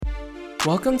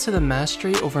Welcome to the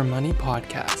Mastery Over Money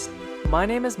podcast. My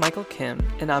name is Michael Kim,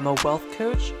 and I'm a wealth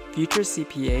coach, future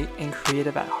CPA, and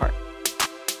creative at heart.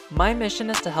 My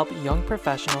mission is to help young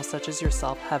professionals such as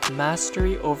yourself have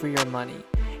mastery over your money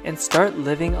and start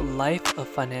living a life of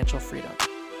financial freedom.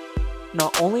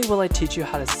 Not only will I teach you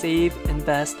how to save,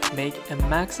 invest, make, and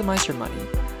maximize your money,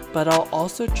 but I'll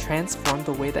also transform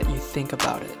the way that you think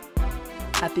about it.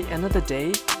 At the end of the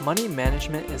day, money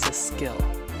management is a skill.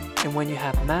 And when you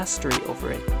have mastery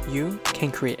over it, you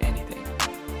can create anything.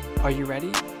 Are you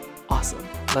ready? Awesome.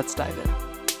 Let's dive in.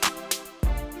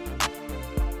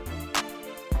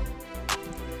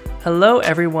 Hello,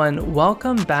 everyone.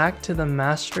 Welcome back to the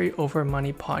Mastery Over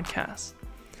Money podcast.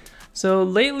 So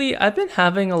lately, I've been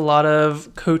having a lot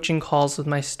of coaching calls with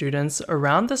my students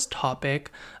around this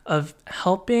topic of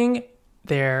helping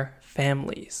their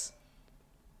families.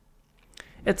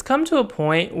 It's come to a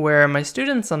point where my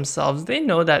students themselves, they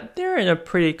know that they're in a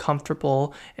pretty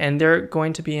comfortable and they're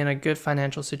going to be in a good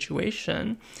financial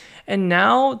situation. And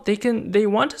now they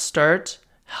want to start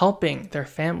helping their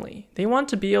family. They want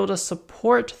to be able to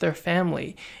support their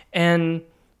family. And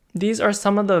these are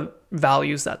some of the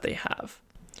values that they have.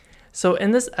 So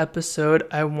in this episode,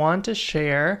 I want to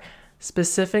share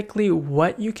specifically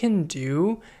what you can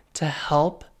do to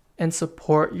help and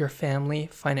support your family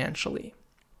financially.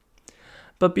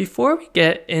 But before we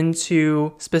get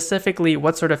into specifically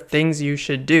what sort of things you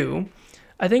should do,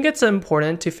 I think it's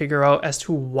important to figure out as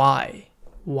to why.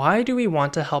 Why do we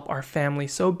want to help our family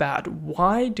so bad?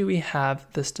 Why do we have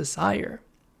this desire?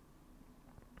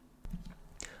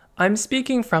 I'm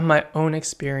speaking from my own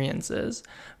experiences,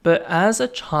 but as a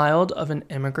child of an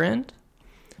immigrant,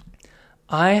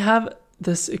 I have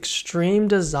this extreme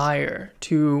desire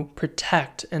to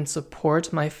protect and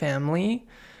support my family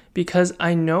because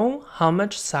I know how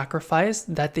much sacrifice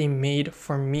that they made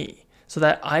for me so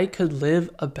that I could live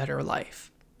a better life.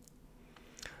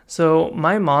 So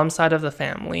my mom's side of the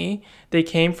family, they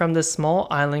came from this small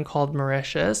island called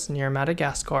Mauritius near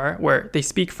Madagascar, where they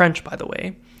speak French, by the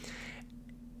way.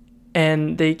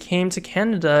 And they came to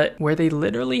Canada where they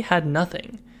literally had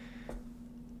nothing.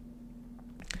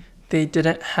 They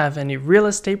didn't have any real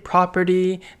estate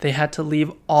property. They had to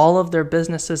leave all of their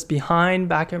businesses behind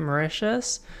back in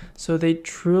Mauritius. So they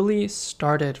truly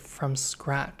started from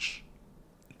scratch.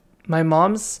 My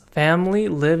mom's family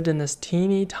lived in this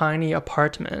teeny tiny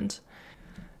apartment.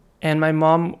 And my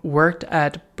mom worked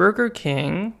at Burger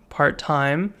King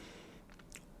part-time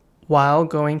while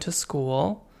going to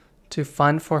school to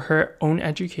fund for her own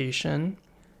education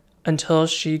until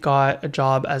she got a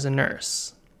job as a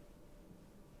nurse.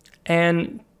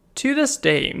 And to this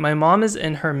day, my mom is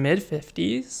in her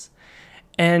mid-50s,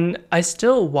 and I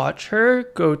still watch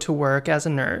her go to work as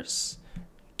a nurse,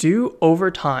 do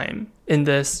overtime in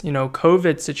this,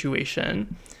 COVID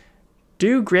situation,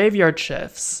 do graveyard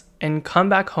shifts, and come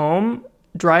back home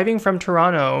driving from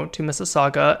Toronto to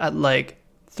Mississauga at like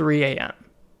 3 a.m.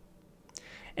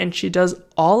 And she does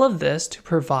all of this to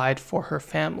provide for her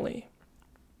family.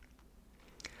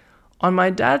 On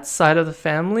my dad's side of the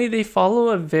family, they follow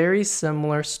a very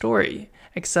similar story,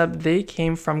 except they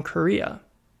came from Korea.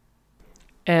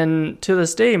 And to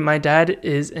this day, my dad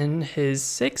is in his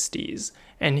 60s,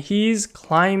 and he's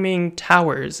climbing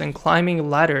towers and climbing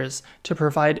ladders to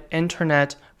provide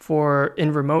internet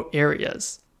in remote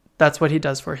areas. That's what he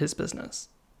does for his business.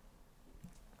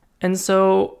 And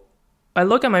so I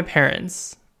look at my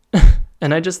parents,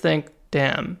 and I just think,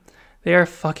 damn, they are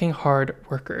fucking hard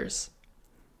workers.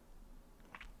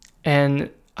 And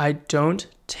I don't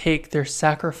take their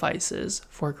sacrifices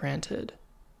for granted.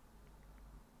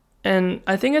 And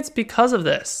I think it's because of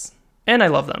this, and I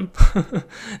love them,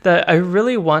 that I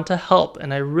really want to help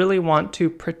and I really want to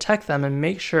protect them and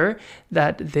make sure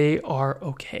that they are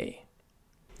okay.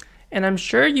 And I'm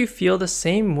sure you feel the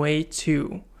same way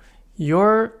too.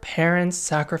 Your parents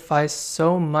sacrificed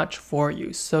so much for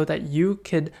you so that you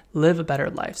could live a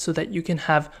better life, so that you can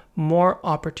have more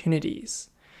opportunities.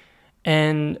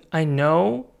 And I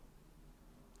know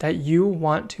that you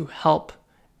want to help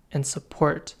and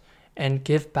support and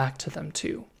give back to them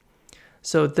too.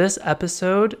 So this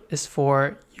episode is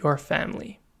for your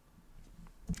family.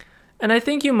 And I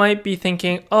think you might be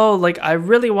thinking, I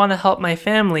really want to help my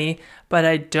family, but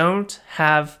I don't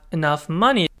have enough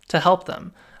money to help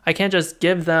them. I can't just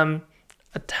give them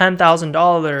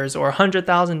 $10,000 or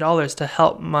 $100,000 to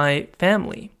help my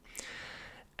family.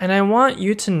 And I want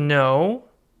you to know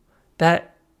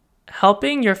that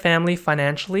helping your family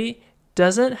financially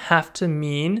doesn't have to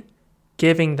mean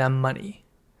giving them money.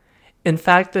 In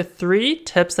fact, the 3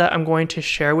 tips that I'm going to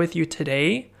share with you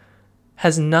today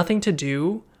has nothing to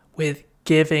do with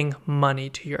giving money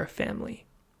to your family.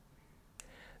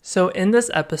 So in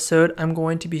this episode, I'm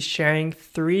going to be sharing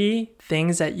 3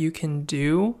 things that you can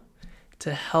do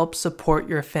to help support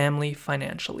your family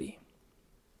financially.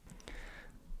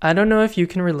 I don't know if you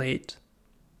can relate,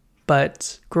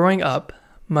 but growing up,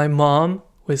 my mom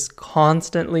was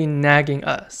constantly nagging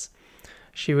us.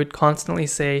 She would constantly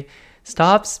say,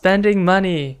 "Stop spending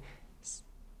money,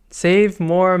 save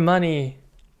more money,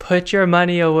 put your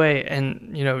money away,"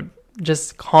 and,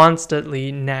 just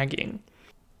constantly nagging.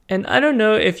 And I don't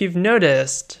know if you've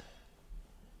noticed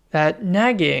that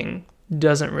nagging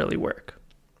doesn't really work.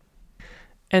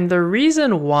 And the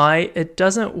reason why it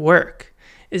doesn't work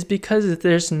is because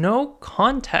there's no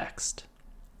context.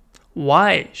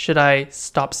 Why should I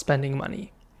stop spending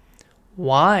money?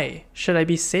 Why should I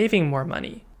be saving more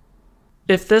money?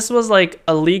 If this was like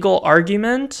a legal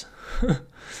argument,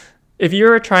 if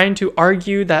you're trying to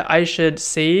argue that I should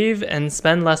save and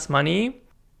spend less money,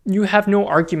 you have no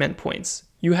argument points.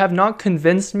 You have not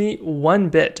convinced me one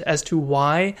bit as to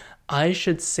why I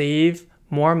should save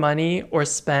more money or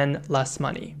spend less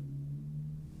money.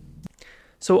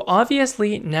 So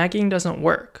obviously, nagging doesn't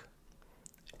work.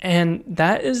 And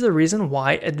that is the reason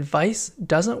why advice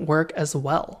doesn't work as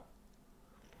well.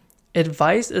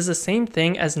 Advice is the same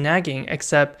thing as nagging,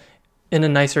 except in a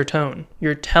nicer tone.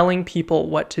 You're telling people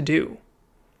what to do.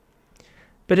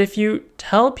 But if you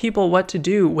tell people what to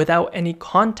do without any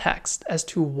context as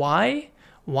to why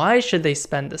should they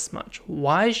spend this much?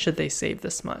 Why should they save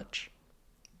this much?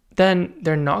 Then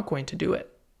they're not going to do it.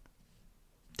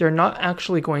 They're not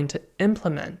actually going to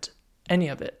implement any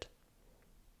of it.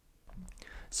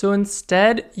 So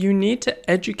instead, you need to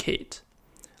educate.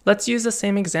 Let's use the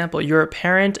same example. You're a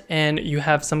parent and you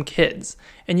have some kids,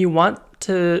 and you want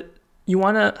to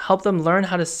help them learn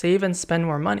how to save and spend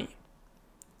more money.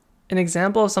 An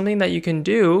example of something that you can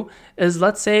do is,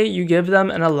 let's say you give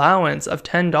them an allowance of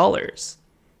 $10.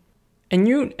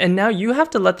 And now you have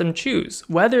to let them choose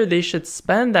whether they should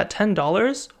spend that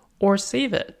 $10 or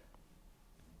save it.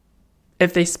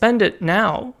 If they spend it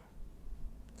now,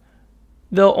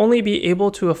 they'll only be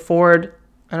able to afford,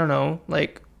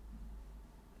 like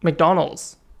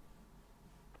McDonald's.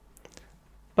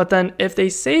 But then if they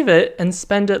save it and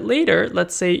spend it later,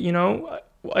 let's say,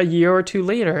 a year or 2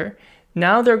 later,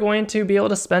 now they're going to be able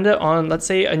to spend it on, let's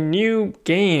say, a new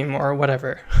game or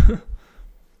whatever.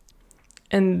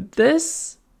 And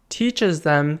this teaches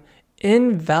them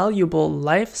invaluable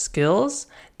life skills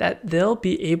that they'll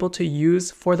be able to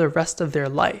use for the rest of their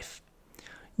life.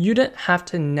 You didn't have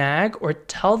to nag or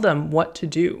tell them what to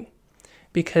do,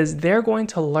 because they're going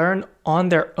to learn on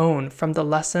their own from the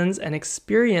lessons and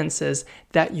experiences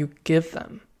that you give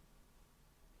them.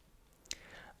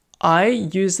 I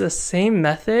use the same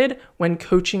method when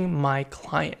coaching my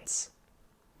clients.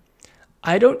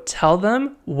 I don't tell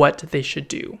them what they should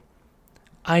do.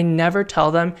 I never tell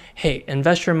them, "Hey,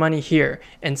 invest your money here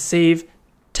and save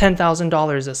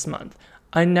 $10,000 this month."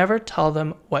 I never tell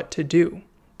them what to do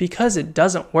because it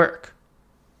doesn't work.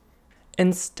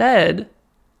 Instead,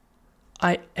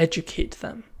 I educate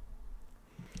them.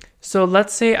 So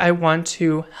let's say I want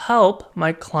to help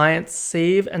my clients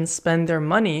save and spend their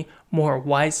money more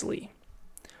wisely.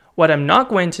 What I'm not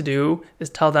going to do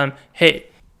is tell them, "Hey,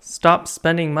 stop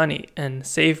spending money and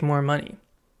save more money."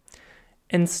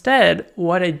 Instead,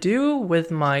 what I do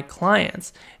with my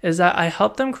clients is that I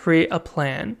help them create a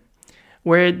plan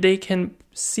where they can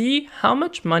see how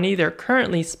much money they're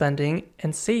currently spending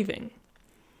and saving.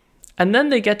 And then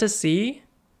they get to see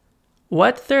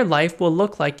what their life will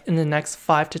look like in the next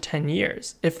 5 to 10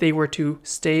 years if they were to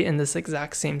stay in this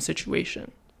exact same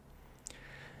situation.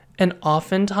 And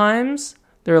oftentimes,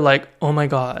 they're like, "Oh my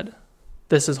God,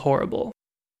 this is horrible."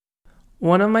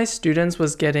 One of my students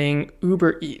was getting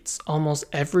Uber Eats almost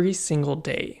every single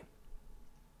day.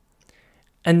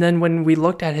 And then when we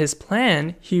looked at his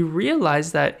plan, he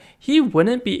realized that he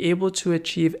wouldn't be able to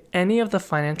achieve any of the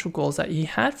financial goals that he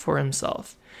had for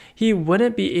himself. He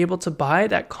wouldn't be able to buy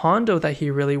that condo that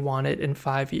he really wanted in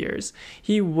 5 years.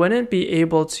 He wouldn't be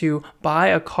able to buy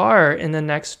a car in the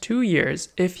next 2 years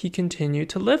if he continued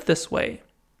to live this way.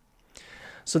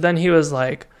 So then he was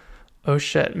like, "Oh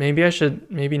shit, maybe I should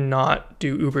not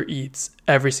do Uber Eats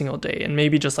every single day and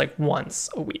maybe just like once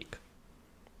a week."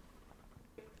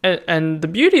 And the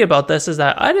beauty about this is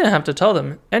that I didn't have to tell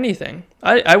them anything.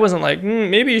 I wasn't like,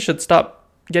 "Maybe you should stop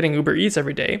getting Uber Eats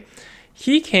every day."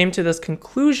 He came to this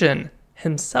conclusion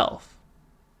himself.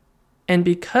 And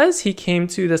because he came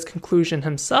to this conclusion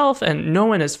himself and no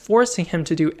one is forcing him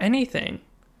to do anything,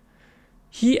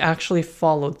 he actually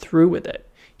followed through with it.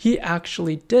 He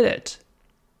actually did it.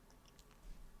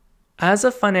 As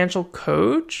a financial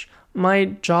coach, my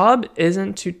job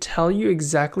isn't to tell you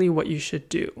exactly what you should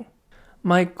do.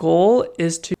 My goal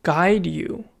is to guide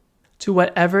you to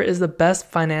whatever is the best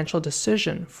financial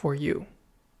decision for you.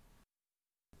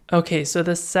 Okay, so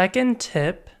the second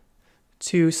tip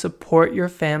to support your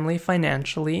family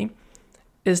financially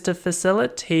is to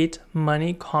facilitate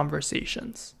money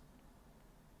conversations.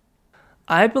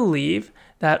 I believe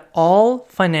that all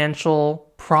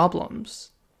financial problems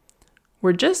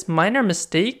were just minor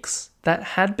mistakes that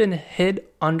had been hid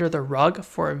under the rug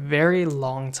for a very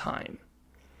long time.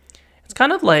 It's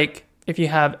kind of like if you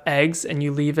have eggs and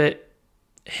you leave it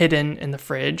hidden in the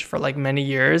fridge for like many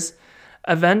years,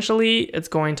 eventually it's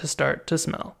going to start to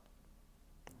smell.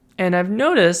 And I've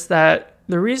noticed that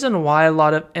the reason why a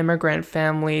lot of immigrant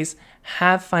families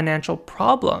have financial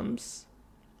problems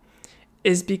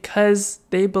is because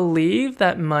they believe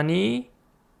that money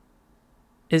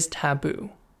is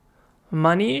taboo.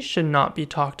 Money should not be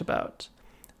talked about.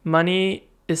 Money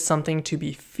is something to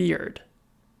be feared.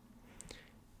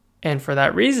 And for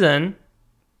that reason,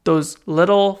 those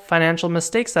little financial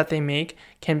mistakes that they make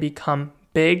can become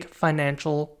big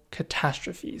financial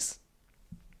catastrophes.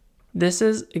 This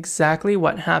is exactly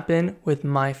what happened with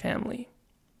my family.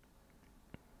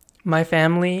 My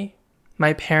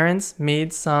parents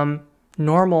made some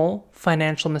normal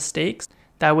financial mistakes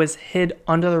that was hid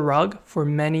under the rug for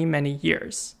many, many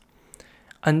years.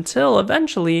 Until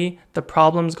eventually the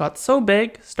problems got so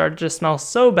big, started to smell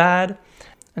so bad,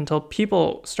 until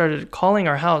people started calling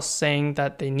our house saying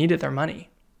that they needed their money.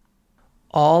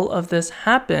 All of this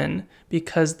happened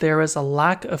because there was a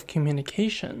lack of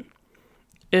communication.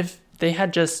 If they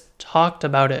had just talked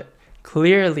about it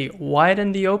clearly, wide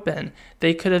in the open,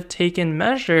 they could have taken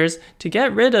measures to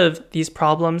get rid of these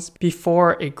problems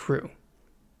before it grew.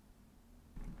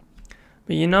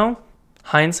 But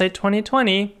hindsight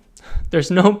 2020,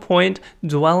 there's no point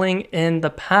dwelling in the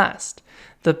past.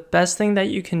 The best thing that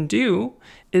you can do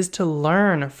is to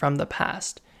learn from the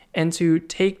past and to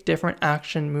take different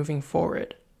action moving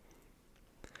forward.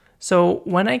 So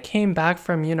when I came back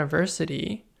from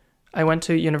university, I went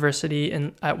to university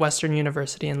at Western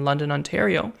University in London,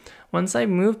 Ontario. Once I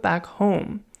moved back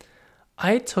home,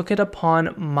 I took it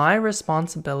upon my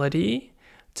responsibility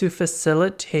to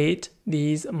facilitate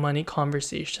these money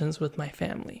conversations with my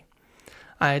family.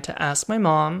 I had to ask my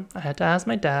mom, I had to ask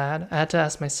my dad, I had to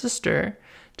ask my sister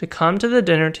to come to the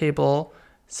dinner table,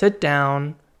 sit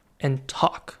down, and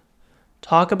talk.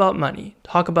 Talk about money.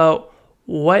 Talk about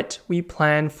what we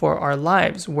plan for our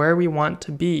lives, where we want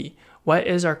to be, what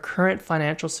is our current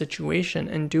financial situation,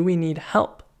 and do we need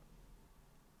help?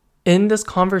 In this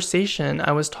conversation,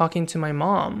 I was talking to my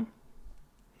mom,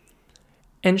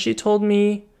 and she told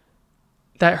me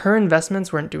that her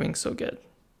investments weren't doing so good.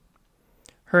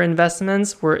 Her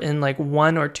investments were in like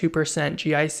 1 or 2%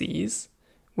 GICs,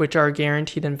 which are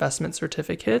guaranteed investment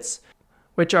certificates,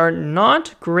 which are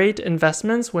not great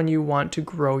investments when you want to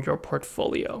grow your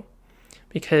portfolio.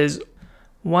 Because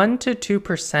 1 to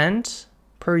 2%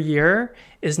 per year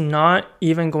is not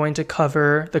even going to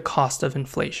cover the cost of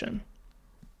inflation.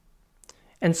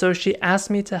 And so she asked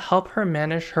me to help her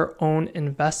manage her own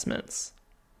investments.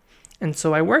 And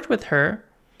so I worked with her,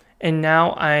 and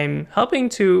now I'm helping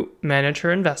to manage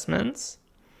her investments.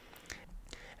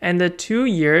 And the 2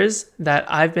 years that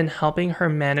I've been helping her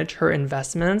manage her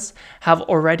investments have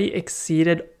already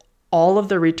exceeded all of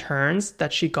the returns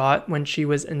that she got when she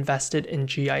was invested in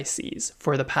GICs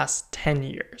for the past 10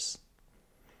 years.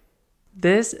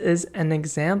 This is an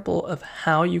example of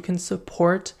how you can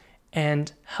support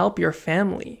and help your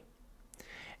family.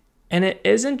 And it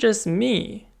isn't just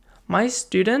me. My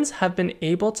students have been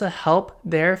able to help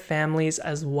their families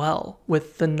as well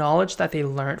with the knowledge that they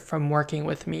learned from working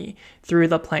with me through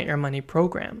the Plant Your Money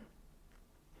program.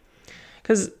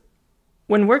 Because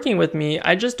when working with me,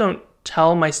 I just don't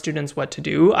tell my students what to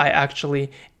do. I actually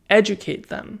educate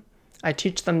them. I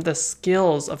teach them the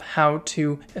skills of how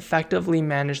to effectively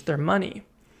manage their money.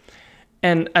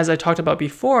 And as I talked about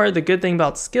before, the good thing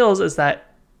about skills is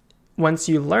that once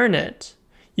you learn it,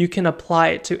 you can apply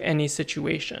it to any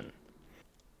situation.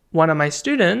 One of my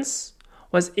students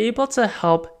was able to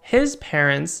help his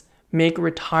parents make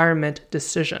retirement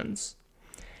decisions.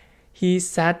 He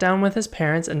sat down with his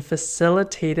parents and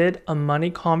facilitated a money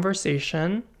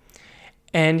conversation,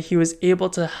 and he was able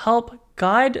to help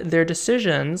guide their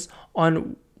decisions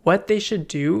on what they should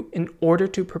do in order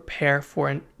to prepare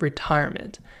for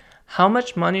retirement. How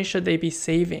much money should they be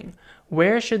saving?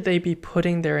 Where should they be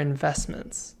putting their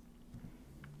investments?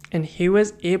 And he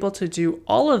was able to do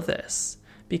all of this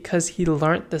because he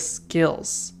learned the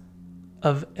skills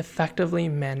of effectively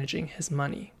managing his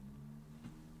money.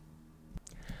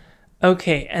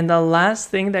 Okay, and the last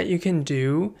thing that you can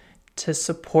do to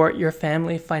support your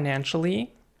family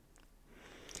financially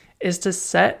is to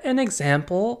set an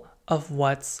example of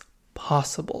what's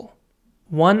possible.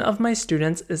 One of my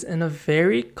students is in a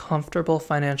very comfortable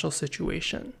financial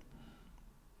situation.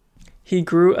 He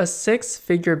grew a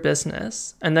 6-figure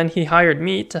business, and then he hired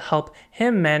me to help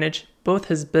him manage both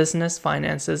his business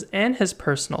finances and his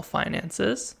personal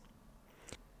finances.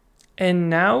 And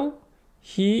now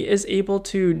he is able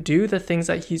to do the things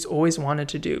that he's always wanted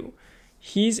to do.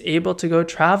 He's able to go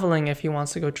traveling if he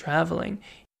wants to go traveling.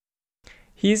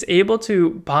 He's able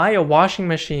to buy a washing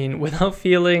machine without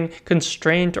feeling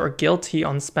constrained or guilty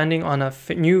on spending on a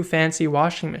new fancy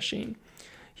washing machine.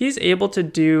 He's able to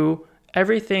do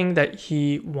everything that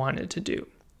he wanted to do.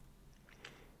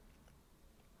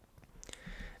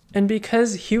 And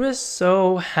because he was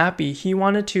so happy, he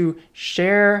wanted to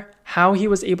share how he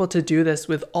was able to do this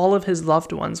with all of his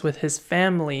loved ones, with his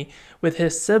family, with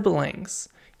his siblings.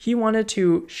 He wanted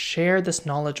to share this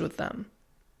knowledge with them.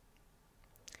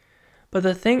 But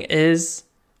the thing is,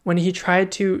 when he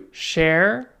tried to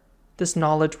share this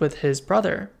knowledge with his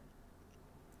brother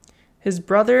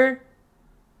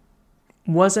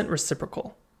wasn't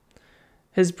reciprocal.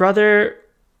 His brother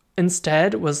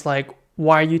instead was like,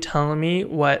 "Why are you telling me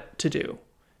what to do?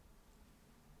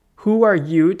 Who are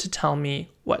you to tell me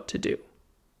what to do?"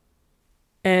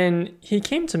 And he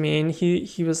came to me and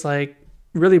he was like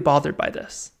really bothered by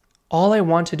this. All I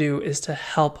want to do is to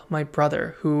help my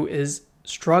brother who is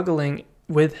struggling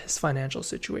with his financial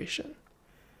situation.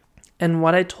 And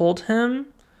what I told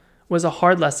him was a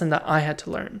hard lesson that I had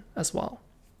to learn as well.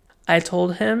 I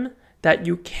told him that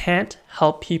you can't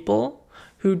help people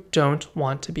who don't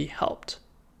want to be helped.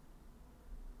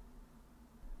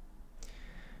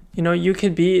 You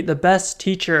could be the best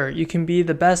teacher, you can be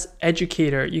the best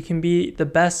educator, you can be the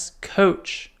best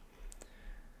coach.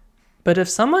 But if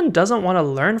someone doesn't want to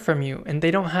learn from you and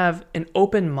they don't have an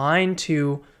open mind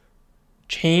to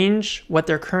change what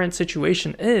their current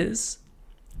situation is,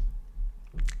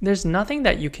 there's nothing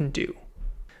that you can do.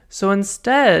 So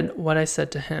instead, what I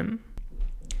said to him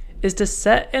is to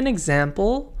set an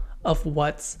example of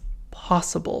what's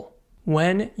possible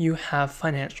when you have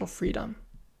financial freedom.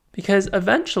 Because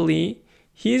eventually,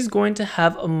 he's going to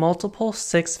have a multiple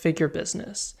 6-figure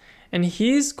business, and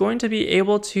he's going to be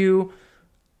able to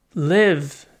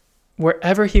live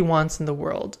wherever he wants in the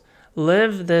world,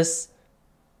 live this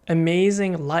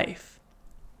amazing life.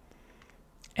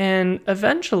 And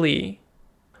eventually,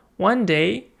 one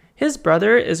day, his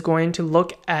brother is going to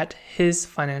look at his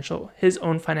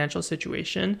own financial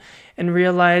situation and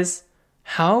realize,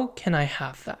 how can I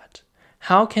have that?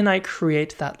 How can I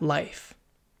create that life?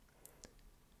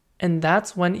 And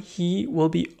that's when he will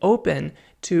be open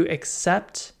to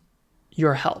accept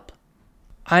your help.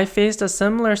 I faced a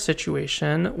similar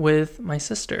situation with my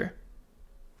sister.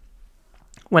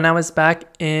 When I was back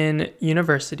in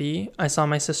university, I saw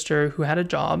my sister who had a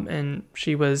job and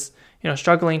she was,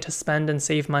 struggling to spend and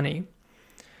save money.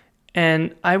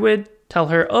 And I would tell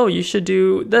her, "Oh, you should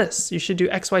do this. You should do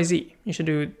XYZ. You should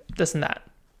do this and that."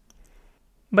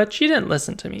 But she didn't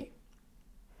listen to me.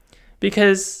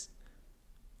 Because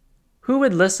who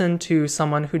would listen to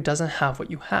someone who doesn't have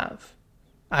what you have?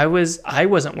 I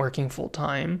wasn't working full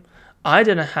time. I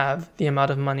didn't have the amount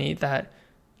of money that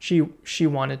she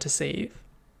wanted to save.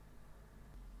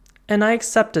 And I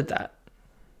accepted that.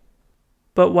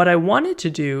 But what I wanted to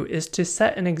do is to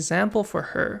set an example for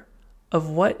her of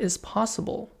what is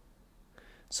possible.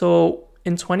 So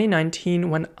in 2019,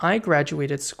 when I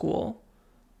graduated school,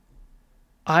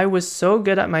 I was so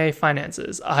good at my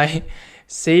finances. I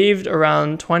saved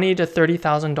around $20,000 to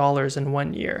 $30,000 in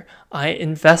 1 year. I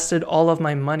invested all of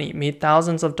my money, made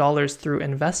thousands of dollars through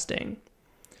investing.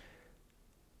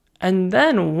 And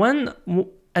then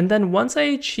once I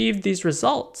achieved these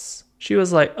results, she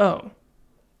was like, "Oh,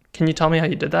 can you tell me how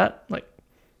you did that? Like,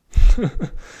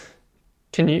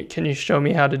 can you show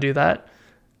me how to do that?"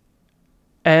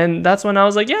 And that's when I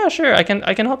was like, "Yeah, sure, I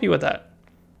can help you with that."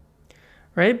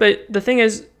 Right? But the thing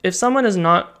is, if someone is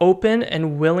not open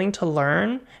and willing to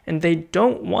learn and they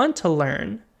don't want to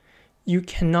learn, you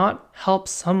cannot help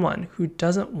someone who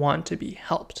doesn't want to be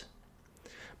helped.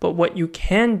 But what you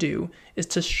can do is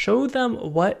to show them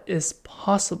what is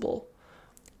possible.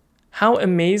 How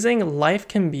amazing life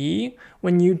can be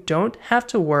when you don't have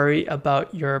to worry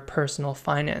about your personal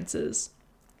finances.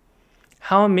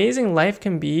 How amazing life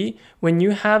can be when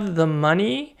you have the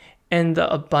money and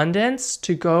the abundance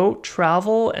to go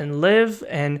travel and live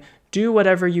and do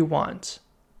whatever you want.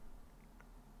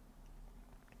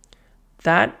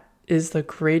 That is the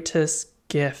greatest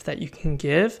gift that you can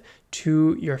give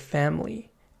to your family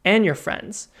and your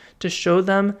friends, to show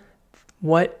them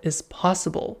what is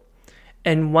possible.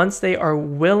 And once they are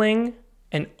willing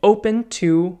and open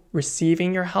to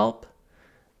receiving your help,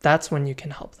 that's when you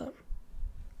can help them.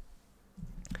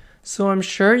 So I'm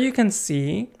sure you can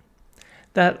see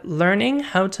that learning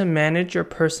how to manage your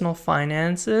personal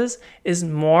finances is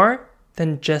more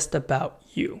than just about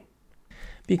you.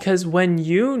 Because when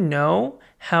you know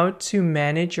how to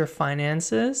manage your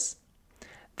finances,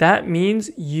 that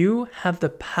means you have the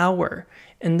power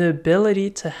and the ability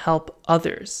to help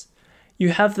others. You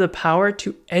have the power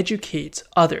to educate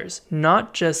others,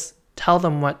 not just tell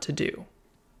them what to do.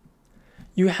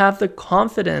 You have the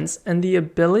confidence and the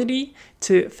ability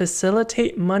to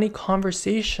facilitate money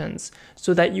conversations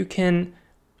so that you can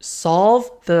solve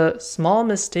the small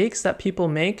mistakes that people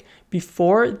make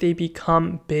before they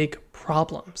become big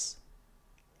problems.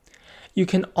 You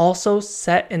can also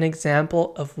set an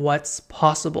example of what's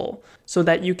possible so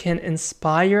that you can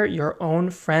inspire your own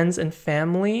friends and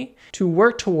family to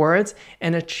work towards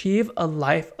and achieve a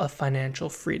life of financial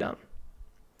freedom.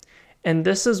 And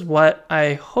this is what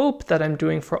I hope that I'm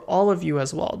doing for all of you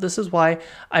as well. This is why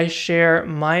I share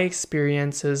my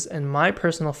experiences and my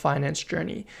personal finance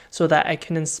journey so that I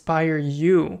can inspire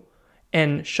you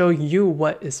and show you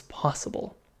what is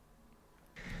possible.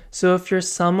 So if you're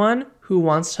someone who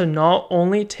wants to not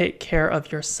only take care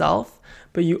of yourself,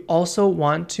 but you also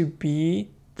want to be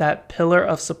that pillar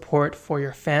of support for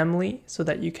your family so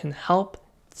that you can help,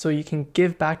 so you can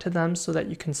give back to them, so that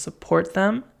you can support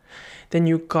them, then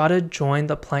you gotta join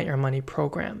the Plant Your Money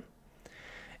program.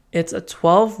 It's a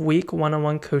 12-week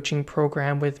one-on-one coaching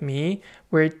program with me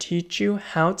where I teach you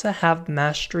how to have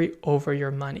mastery over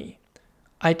your money.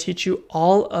 I teach you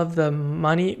all of the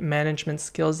money management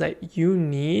skills that you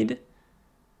need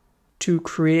to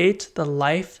create the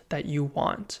life that you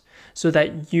want so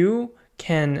that you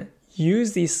can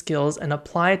use these skills and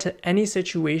apply it to any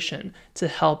situation to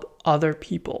help other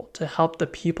people, to help the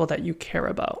people that you care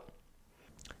about.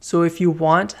 So if you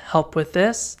want help with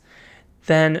this,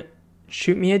 then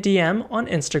shoot me a DM on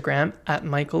Instagram at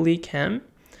Michael Lee Kim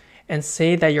and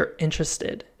say that you're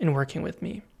interested in working with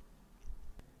me.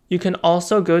 You can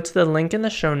also go to the link in the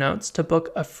show notes to book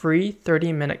a free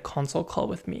 30-minute consult call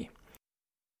with me.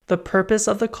 The purpose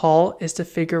of the call is to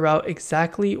figure out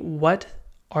exactly what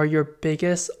are your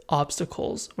biggest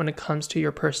obstacles when it comes to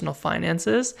your personal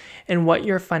finances and what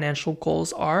your financial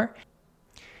goals are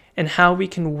and how we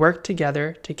can work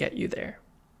together to get you there.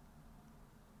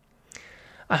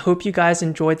 I hope you guys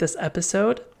enjoyed this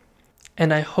episode,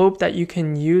 and I hope that you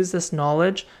can use this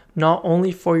knowledge not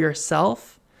only for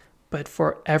yourself, but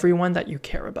for everyone that you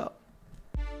care about.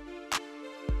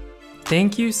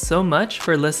 Thank you so much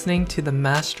for listening to the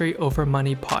Mastery Over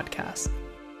Money podcast.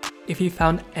 If you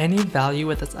found any value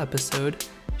with this episode,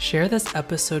 share this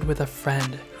episode with a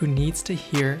friend who needs to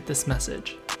hear this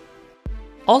message.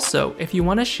 Also, if you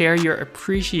want to share your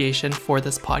appreciation for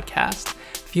this podcast,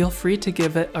 feel free to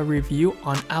give it a review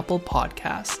on Apple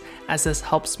Podcasts, as this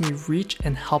helps me reach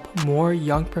and help more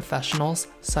young professionals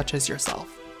such as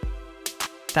yourself.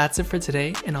 That's it for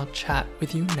today, and I'll chat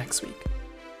with you next week.